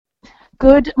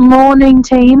Good morning,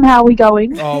 team. How are we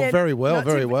going? Oh, very well, Not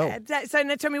very too well. bad. So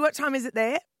now tell me, what time is it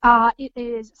there? It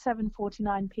is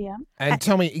 7:49 p.m. And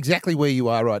tell me exactly where you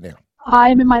are right now.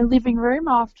 I'm in my living room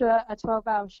after a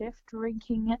 12-hour shift,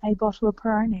 drinking a bottle of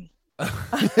Peroni.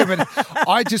 Yeah, but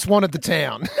I just wanted the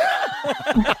town.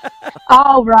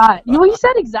 Oh, right. You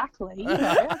said exactly. You know,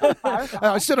 I can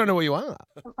clarify. I still don't know where you are.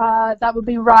 That would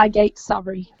be Reigate,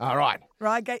 Surrey. All right.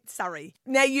 Reigate, Surrey.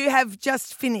 Now, you have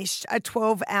just finished a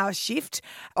 12-hour shift.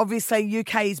 Obviously,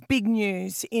 UK's big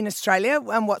news in Australia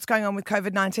and what's going on with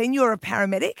COVID-19. You're a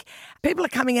paramedic. People are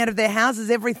coming out of their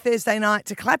houses every Thursday night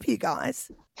to clap you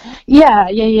guys. Yeah.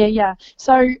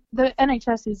 So the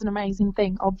NHS is an amazing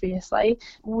thing, obviously.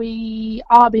 We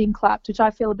are being clapped, which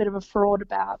I feel a bit of a fraud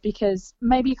about, because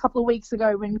maybe a couple of weeks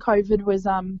ago when COVID was,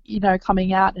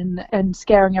 coming out and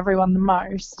scaring everyone the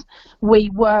most, we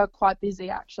were quite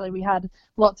busy, actually. We had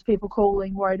lots of people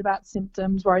calling, worried about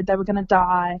symptoms, worried they were going to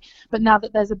die. But now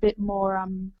that there's a bit more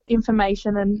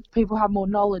information and people have more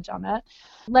knowledge on it,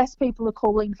 less people are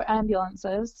calling for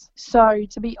ambulances. So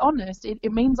to be honest,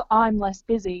 it means I'm less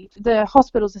busy. The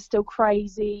hospitals are still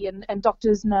crazy, and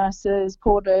doctors, nurses,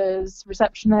 porters,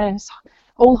 receptionists,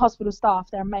 all hospital staff,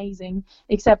 they're amazing,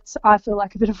 except I feel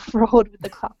like a bit of a fraud with the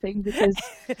clapping because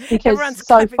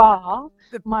so far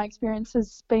my experience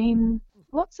has been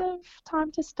lots of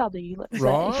time to study, let's say.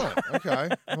 Right, okay.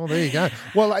 Well, there you go.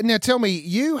 Well, now tell me,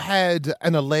 you had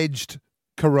an alleged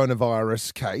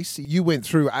coronavirus case. You went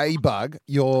through a bug.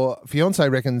 Your fiancé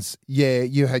reckons,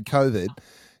 you had COVID.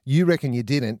 You reckon you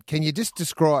didn't. Can you just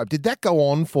describe, did that go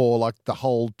on for like the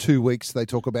whole 2 weeks they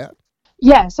talk about?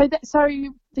 Yeah, so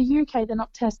the UK, they're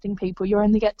not testing people. You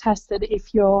only get tested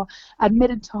if you're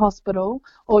admitted to hospital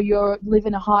or you live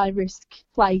in a high-risk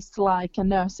place like a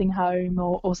nursing home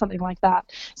or something like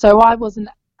that. So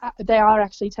they are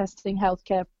actually testing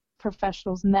healthcare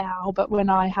professionals now, but when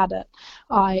I had it,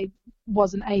 I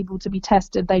wasn't able to be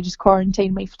tested. They just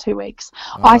quarantined me for 2 weeks.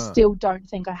 I still don't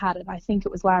think I had it. I think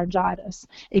it was laryngitis,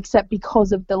 except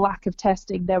because of the lack of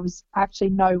testing, there was actually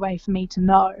no way for me to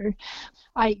know.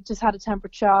 I just had a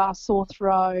temperature, sore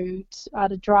throat, I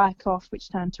had a dry cough, which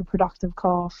turned to a productive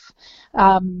cough.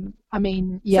 So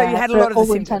you had a lot of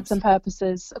all intents and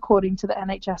purposes, according to the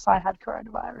NHS, I had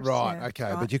coronavirus. Right, Yeah, okay,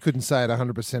 right. but you couldn't say it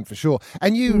 100% for sure.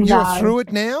 And you're through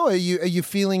it now? Are you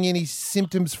feeling any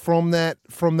symptoms from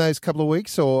those couple of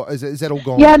weeks, or is that all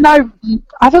gone? Yeah, no,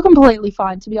 I feel completely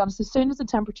fine, to be honest. As soon as the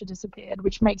temperature disappeared,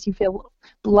 which makes you feel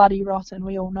bloody rotten,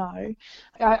 we all know,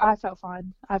 I felt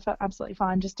fine. I felt absolutely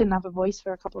fine. Just didn't have a voice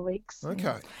for a couple of weeks.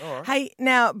 Okay, all right. Hey,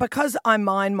 now, because I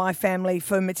mine my family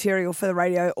for material for the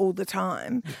radio all the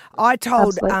time, I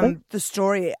told the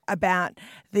story about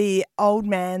the old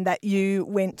man that you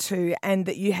went to and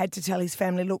that you had to tell his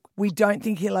family, look, we don't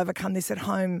think he'll overcome this at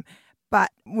home, but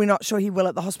we're not sure he will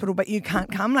at the hospital, but you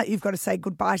can't come. Like, you've got to say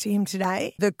goodbye to him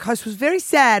today. The coast was very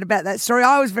sad about that story.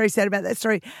 I was very sad about that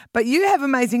story. But you have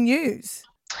amazing news.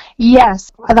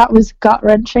 Yes, that was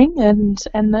gut-wrenching and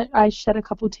I shed a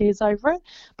couple of tears over it.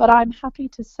 But I'm happy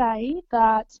to say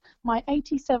that my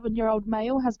 87-year-old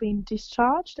male has been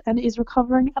discharged and is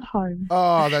recovering at home.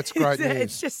 Oh, that's great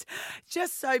It's news.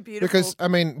 just so beautiful. Because, I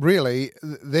mean, really,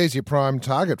 there's your prime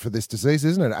target for this disease,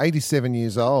 isn't it? 87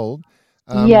 years old.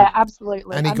 Yeah,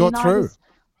 absolutely. And he got through.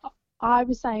 I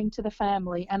was saying to the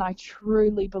family, and I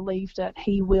truly believed it,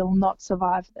 he will not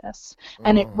survive this.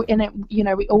 And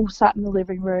we all sat in the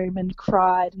living room and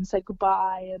cried and said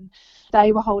goodbye, and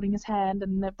they were holding his hand,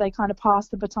 and they kind of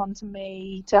passed the baton to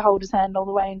me to hold his hand all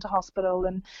the way into hospital.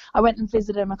 And I went and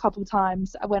visited him a couple of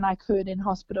times when I could in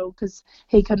hospital, because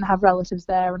he couldn't have relatives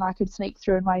there and I could sneak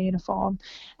through in my uniform.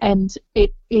 And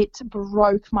it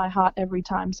broke my heart every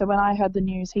time. So when I heard the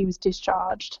news he was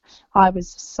discharged, I was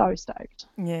so stoked.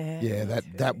 Yeah,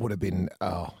 that would have been,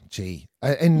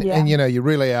 and you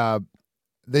really are.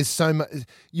 There's so much.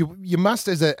 You must,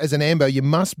 as an Amber, you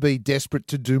must be desperate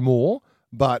to do more,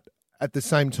 but at the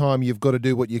same time, you've got to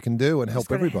do what you can do and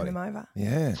help everybody. Hand them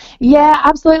over. Yeah,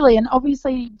 absolutely. And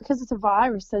obviously, because it's a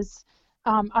virus, there's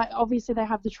obviously they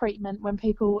have the treatment when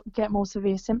people get more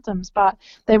severe symptoms, but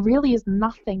there really is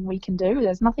nothing we can do.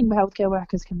 There's nothing healthcare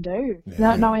workers can do.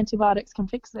 No antibiotics can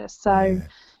fix this. So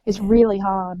it's really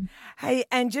hard. Hey,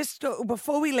 and just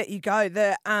before we let you go,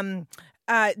 the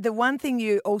one thing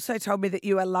you also told me that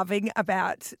you are loving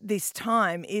about this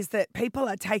time is that people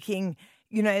are taking,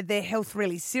 their health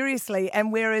really seriously.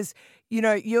 And whereas,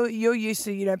 you're used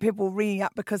to, people ringing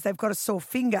up because they've got a sore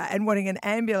finger and wanting an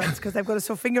ambulance because they've got a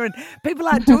sore finger, and people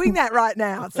aren't doing that right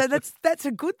now. So that's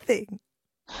a good thing.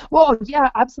 Well, yeah,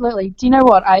 absolutely. Do you know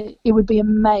what? It would be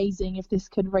amazing if this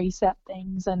could reset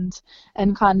things and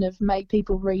kind of make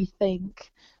people rethink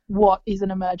what is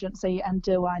an emergency and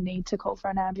do I need to call for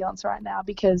an ambulance right now,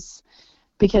 because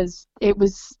it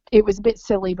was a bit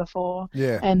silly before.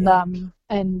 Yeah.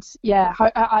 And yeah,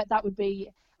 that would be,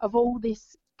 of all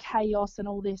this chaos and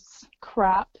all this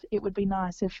crap, it would be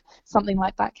nice if something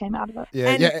like that came out of it.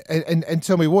 Yeah, and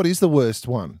tell me, what is the worst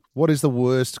one? What is the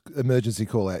worst emergency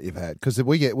call out you've had? Because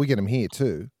we get them here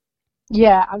too.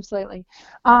 Yeah, absolutely.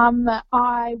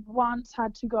 I once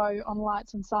had to go on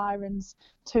lights and sirens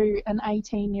to an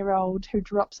 18-year-old who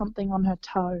dropped something on her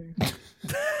toe.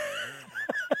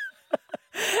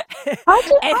 I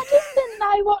just didn't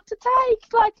know what to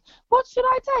take. Like, what should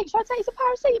I take? Should I take some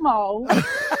paracetamol?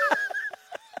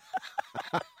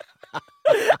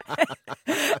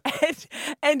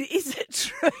 And is it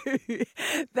true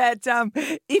that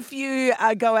if you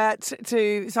go out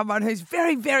to someone who's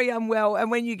very, very unwell,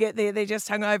 and when you get there, they're just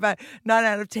hungover, 9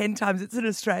 out of 10 times it's an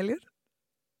Australian?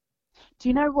 Do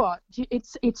you know what?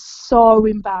 It's so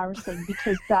embarrassing,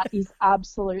 because that is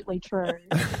absolutely true.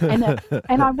 And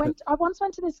I once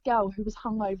went to this girl who was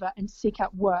hungover and sick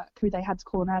at work, who they had to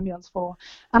call an ambulance for.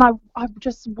 And I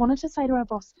just wanted to say to her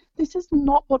boss, this is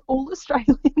not what all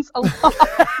Australians are like.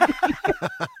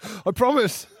 I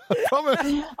promise.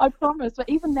 I promise. But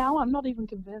even now, I'm not even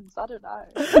convinced. I don't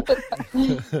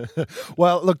know.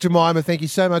 Well, look, Jemima, thank you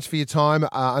so much for your time.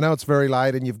 I know it's very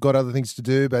late and you've got other things to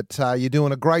do, but you're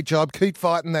doing a great job. Keep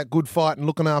fighting that good fight and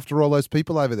looking after all those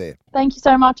people over there. Thank you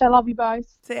so much. I love you both.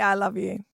 See, I love you.